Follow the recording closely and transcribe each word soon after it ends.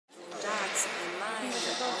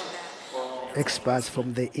Experts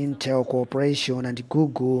from the Intel Corporation and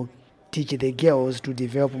Google teach the girls to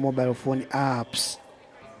develop mobile phone apps.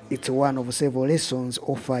 It's one of several lessons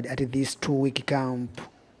offered at this 2-week camp.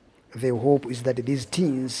 The hope is that these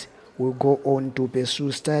teens will go on to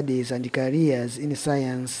pursue studies and careers in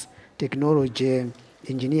science, technology,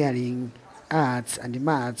 engineering, arts, and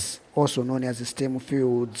maths, also known as STEM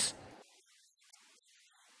fields.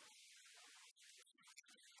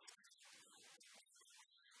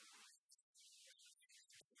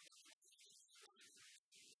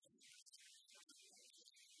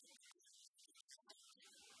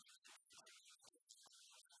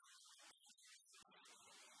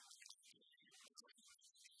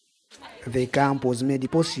 The camp was made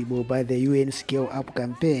possible by the UN Scale Up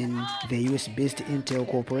campaign, the US-based Intel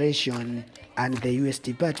Corporation, and the US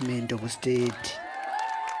Department of State.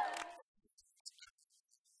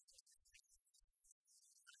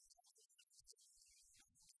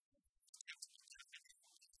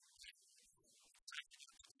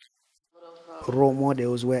 Role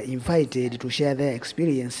models were invited to share their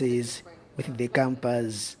experiences with the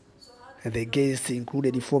campers. The guests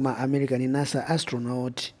included former American NASA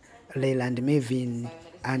astronaut Leuschen Mevin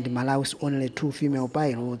and Malawi's only 2 female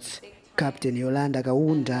pilots, Captain Yolanda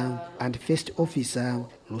Kaunda and First Officer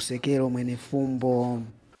Lusekelo Mwenefumbo.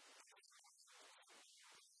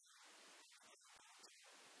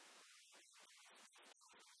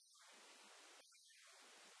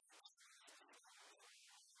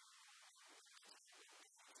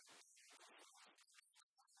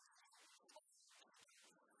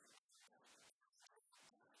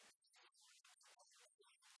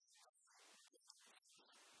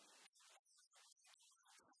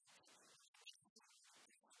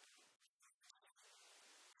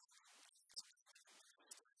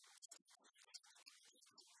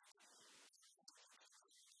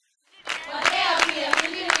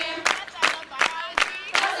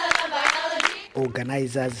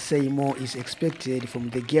 Organizers say more is expected from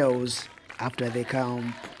the girls after the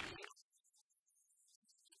camp.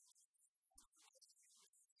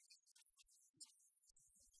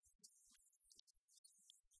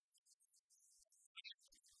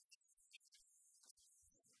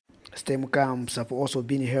 STEM camps have also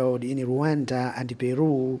been held in Rwanda and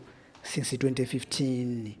Peru since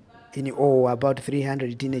 2015. In all, about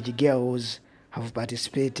 300 teenage girls have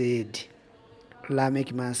participated.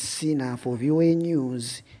 Lameck Masina for VOA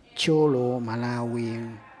News, Thyolo,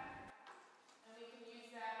 Malawi.